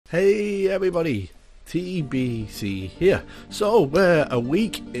Hey everybody, TBC here. So we're a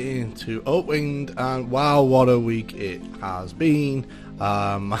week into Oakwynd and wow, what a week it has been.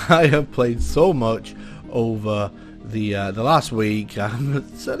 I have played so much over the last week.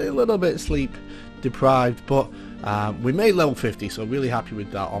 I'm certainly a little bit sleep deprived, but we made level 50, so really happy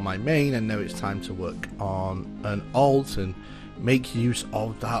with that on my main, and now it's time to work on an alt and make use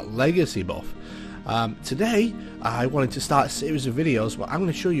of that legacy buff. Today I wanted to start a series of videos where I'm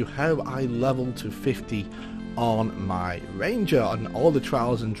going to show you how I leveled to 50 on my ranger and all the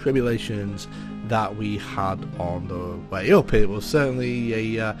trials and tribulations that we had on the way up. It was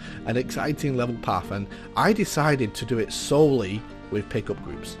certainly an exciting level path, and I decided to do it solely with pickup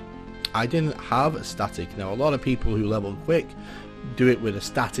groups. I didn't have a static. Now a lot of people who level quick do it with a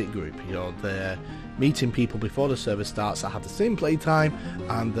static group. You know, they're meeting people before the server starts that have the same playtime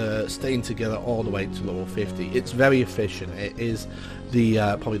and they're staying together all the way to level 50. It's very efficient. It is the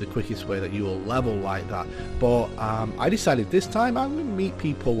probably the quickest way that you will level like that. But I decided this time I'm going to meet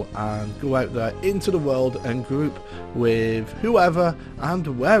people and go out there into the world and group with whoever and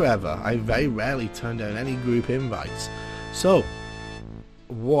wherever. I very rarely turn down any group invites. So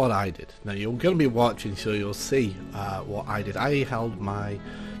what I did, now you're going to be watching, so you'll see what I did. I held my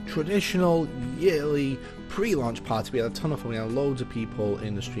traditional yearly pre-launch party. We had a ton of fun. We had loads of people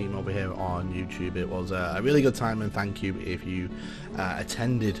in the stream over here on YouTube. It was a really good time, and thank you if you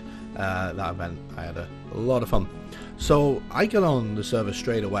attended that event. I had a lot of fun. So I got on the server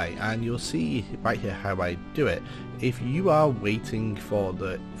straight away, and you'll see right here how I do it. If you are waiting for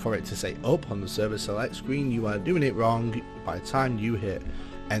it to say up on the server select screen, you are doing it wrong. By the time you hit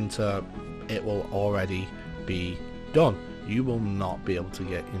enter, it will already be done. You will not be able to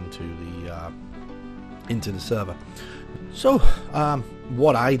get into the server. So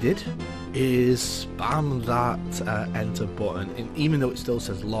what I did is spam that enter button, and even though it still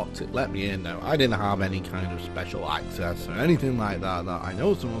says locked, it let me in. Now I didn't have any kind of special access or anything like that I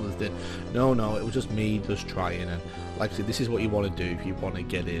know some others did. No, it was just me just trying. And like I said, this is what you want to do if you want to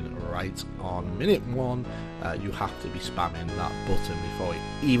get in right on minute one. You have to be spamming that button before it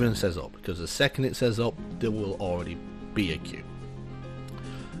even says up, because the second it says up, there will already be a queue.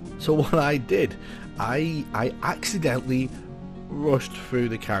 So what I did, I accidentally rushed through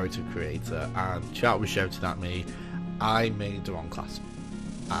the character creator, and chat was shouting at me I made the wrong class,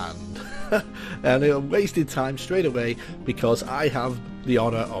 and it wasted time straight away, because I have the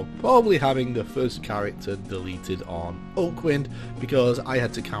honor of probably having the first character deleted on Oakwynd, because I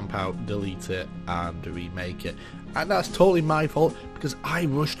had to camp out, delete it and remake it, and that's totally my fault because I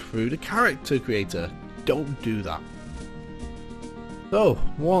rushed through the character creator. Don't do that. So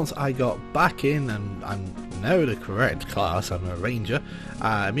once I got back in and I'm now the correct class, I'm a ranger,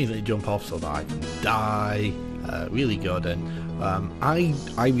 I immediately jump off so that I can die. Really good. And I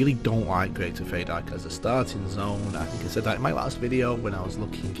really don't like Greater Fadak as a starting zone. I think I said that in my last video when I was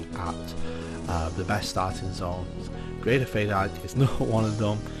looking at the best starting zones. Greater Fadak is not one of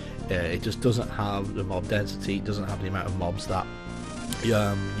them. It just doesn't have the mob density, it doesn't have the amount of mobs that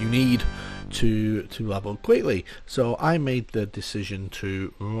you need to level quickly. So I made the decision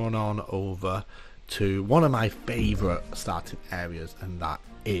to run on over to one of my favorite starting areas, and that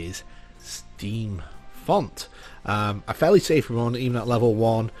is Steam Font. A fairly safe run, even at level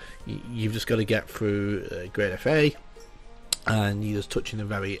 1. You've just got to get through Greater Fey, and you're just touching the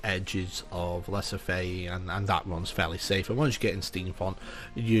very edges of Lesser Fey, and that run's fairly safe. And once you get in Steam Font,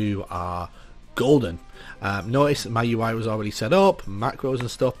 you are golden. Notice my UI was already set up, macros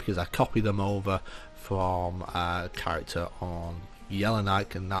and stuff, because I copied them over from a character on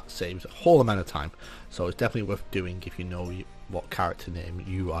Yellowknight, and that saves a whole amount of time. So it's definitely worth doing if you know what character name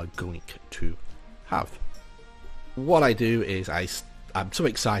you are going to have. What I do is I'm so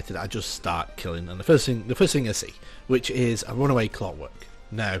excited I just start killing, and the first thing I see, which is a runaway clockwork.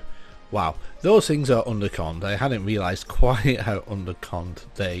 Now, wow, those things are underconned. I hadn't realised quite how underconned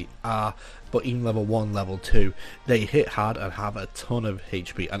they are, but even level 1, level 2, they hit hard and have a ton of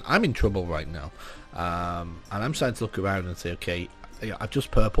HP, and I'm in trouble right now. And I'm starting to look around and say, okay, I've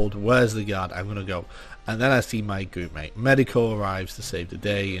just purpled, where's the guard? I'm gonna go. And then I see my group mate Medico arrives to save the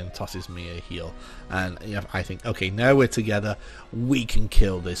day and tosses me a heal, and I think, okay, now we're together, we can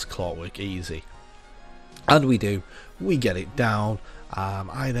kill this clockwork easy. And we do. We get it down.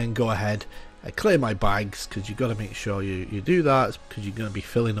 I then go ahead, I clear my bags, because you've got to make sure you do that, because you're going to be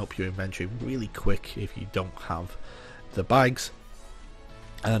filling up your inventory really quick if you don't have the bags.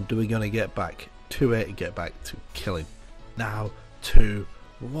 And we're going to get back to it, get back to killing. Now to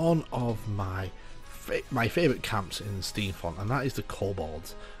one of my favourite camps in Steam Font, and that is the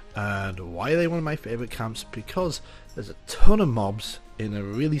Kobolds. And why are they one of my favourite camps? Because there's a ton of mobs in a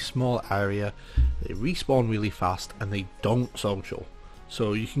really small area, they respawn really fast, and they don't social.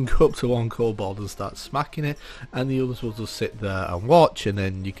 So you can go up to one kobold and start smacking it, and the others will just sit there and watch, and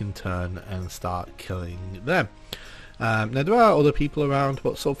then you can turn and start killing them. Now there are other people around,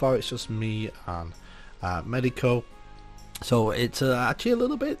 but so far it's just me and Medico. So it's actually a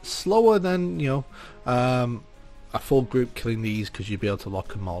little bit slower than, you know, a full group killing these, because you'd be able to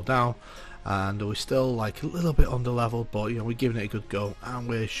lock them all down. And we're still like a little bit under level, but you know, we're giving it a good go, and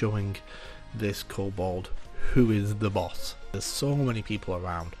we're showing this kobold who is the boss. There's so many people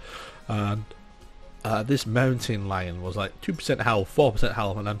around, and this mountain lion was like 2% health, 4%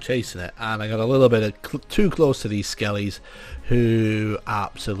 health, and I'm chasing it, and I got a little bit of too close to these skellies, who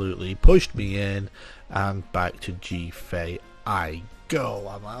absolutely pushed me in, and back to G-Fay I go.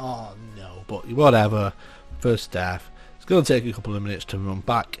 I'm like, oh no, but whatever, first death. It's going to take a couple of minutes to run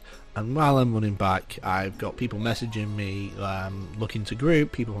back, and while I'm running back, I've got people messaging me, looking to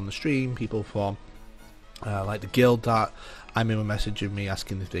group, people on the stream, people from like the guild that I'm in, messaging me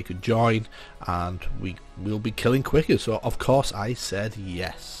asking if they could join, and we'll be killing quicker. So of course I said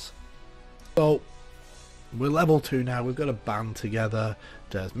yes. So we're level 2 now. We've got a band together.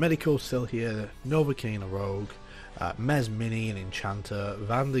 There's Medico still here, Novocaine a rogue, Mez Mini an enchanter,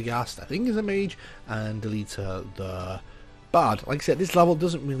 Vandergast I think is a mage, and Delita the bard. Like I said, this level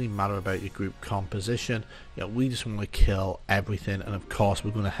doesn't really matter about your group composition. You know, we just want to kill everything, and of course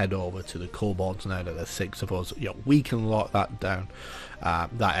we're going to head over to the kobolds now that there's 6 of us. You know, we can lock that down,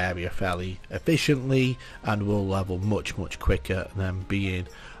 that area fairly efficiently, and we'll level much quicker than being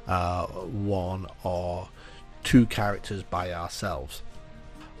 1 or 2 characters by ourselves.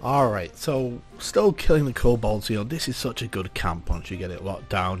 Alright, so still killing the kobolds. You know, this is such a good camp once you get it locked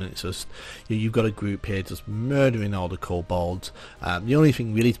down, and it's just, you know, you've got a group here just murdering all the kobolds. The only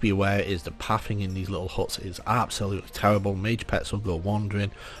thing really to be aware is the pathing in these little huts is absolutely terrible. Mage pets will go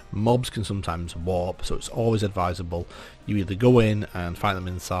wandering, mobs can sometimes warp, so it's always advisable you either go in and fight them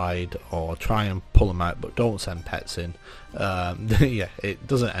inside, or try and pull them out, but don't send pets in. Yeah, it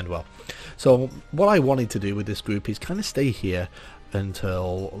doesn't end well. So what I wanted to do with this group is kind of stay here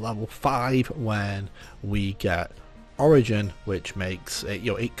until level 5, when we get Origin, which makes it,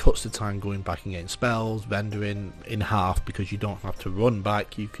 you know, it cuts the time going back and getting spells, vendoring in half, because you don't have to run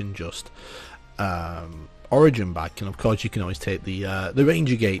back, you can just Origin back, and of course you can always take the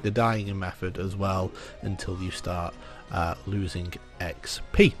Ranger Gate, the dying method as well, until you start losing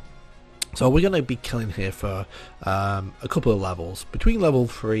XP. So we're going to be killing here for a couple of levels, between level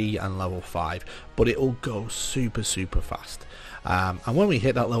 3 and level 5, but it'll go super fast. And when we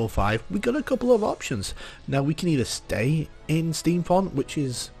hit that level 5, we got a couple of options. Now we can either stay in Steamfont, which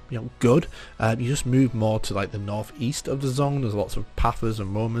is, you know, good. You just move more to like the northeast of the zone. There's lots of pathers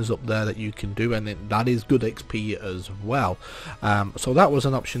and roamers up there that you can do, and that is good XP as well. So that was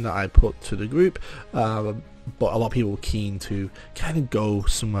an option that I put to the group. But a lot of people were keen to kind of go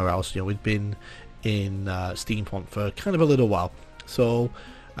somewhere else. You know, we'd been in Steamfont for kind of a little while, so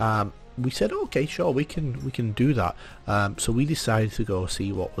we said, okay, sure, we can do that. So we decided to go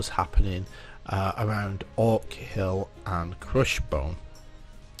see what was happening around Orc Hill and Crushbone.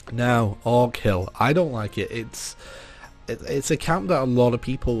 Now, Orc Hill, I don't like it. It's a camp that a lot of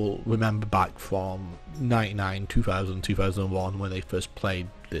people remember back from 99, 2000, 2001 when they first played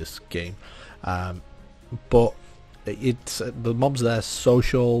this game. But it's the mobs there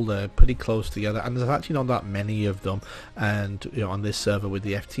social, they're pretty close together, and there's actually not that many of them. And you know, on this server with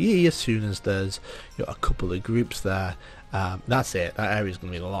the FTE, as soon as there's, you know, a couple of groups there, that's it. That area's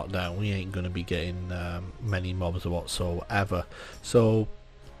going to be locked down. We ain't going to be getting many mobs whatsoever. So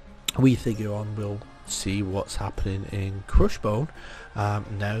we figure on we'll see what's happening in Crushbone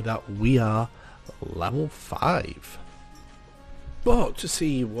now that we are level 5. But to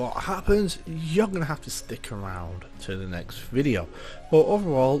see what happens, you're going to have to stick around to the next video. But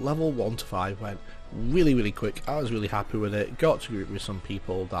overall, level 1 to 5 went really quick. I was really happy with it. Got to group with some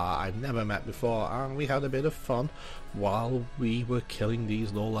people that I've never met before, and we had a bit of fun while we were killing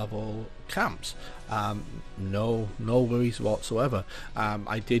these low level camps. No worries whatsoever.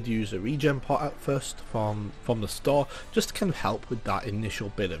 I did use a regen pot at first from the store, just to kind of help with that initial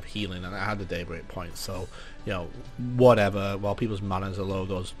bit of healing, and I had the daybreak point, so you know, whatever, while people's manners are low,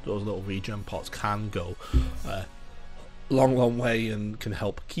 those little regen pots can go long way and can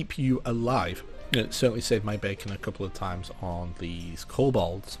help keep you alive. It certainly saved my bacon a couple of times on these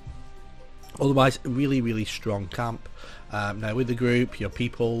kobolds. Otherwise, really strong camp. Now with the group, you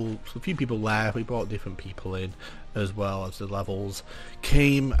know, a few people left. We brought different people in as well as the levels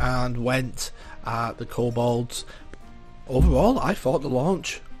came and went at the kobolds. Overall, I thought the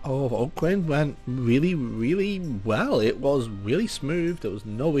launch of Oakwynd went really well. It was really smooth. There was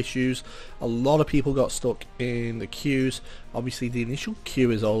no issues. A lot of people got stuck in the queues. Obviously the initial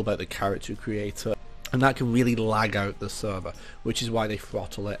queue is all about the character creator, and that can really lag out the server, which is why they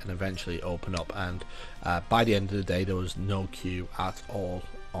throttle it and eventually open up. And by the end of the day there was no queue at all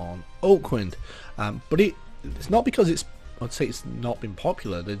on Oakwynd. But it's not because I'd say it's not been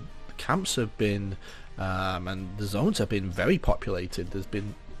popular. The camps have been and the zones have been very populated. There's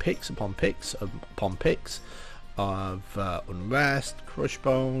been picks upon picks upon picks of Unrest,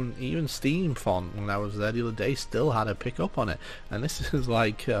 Crushbone, even Steam Font when I was there the other day still had a pick up on it, and this is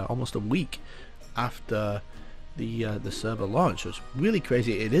like almost a week after the server launch. So it's really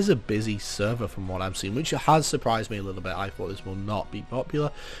crazy. It is a busy server from what I'm seeing, which has surprised me a little bit. I thought this will not be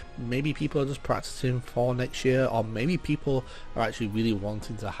popular. Maybe people are just practicing for next year, or maybe people are actually really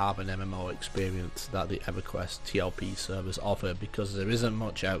wanting to have an MMO experience that the Everquest TLP servers offer, because there isn't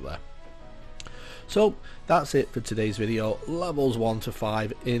much out there. So that's it for today's video. Levels 1 to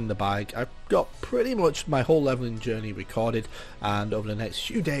 5 in the bag. I've got pretty much my whole leveling journey recorded, and over the next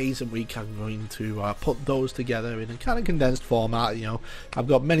few days and week I'm going to put those together in a kind of condensed format. You know, I've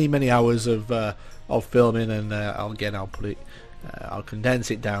got many hours of filming, and I'll put it I'll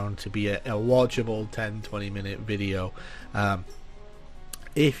condense it down to be a watchable 10-20 minute video.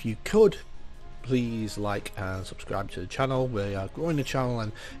 If you could, please like and subscribe to the channel. We are growing the channel,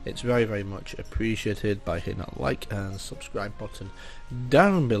 and it's very much appreciated by hitting that like and subscribe button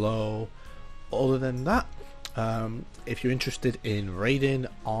down below. Other than that, if you're interested in raiding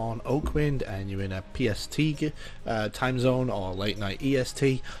on Oakwynd and you're in a PST time zone or late night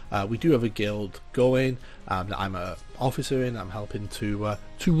EST, we do have a guild going that I'm an officer in. I'm helping to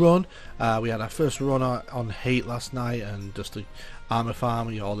run. We had our first run on Hate last night, and just to armor farm,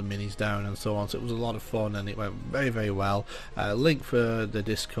 we got all the minis down and so on, so it was a lot of fun and it went very well. Link for the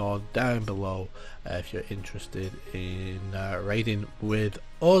Discord down below if you're interested in raiding with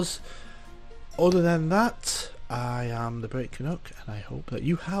us. Other than that, I am the Brave Canuck, and I hope that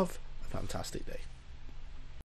you have a fantastic day.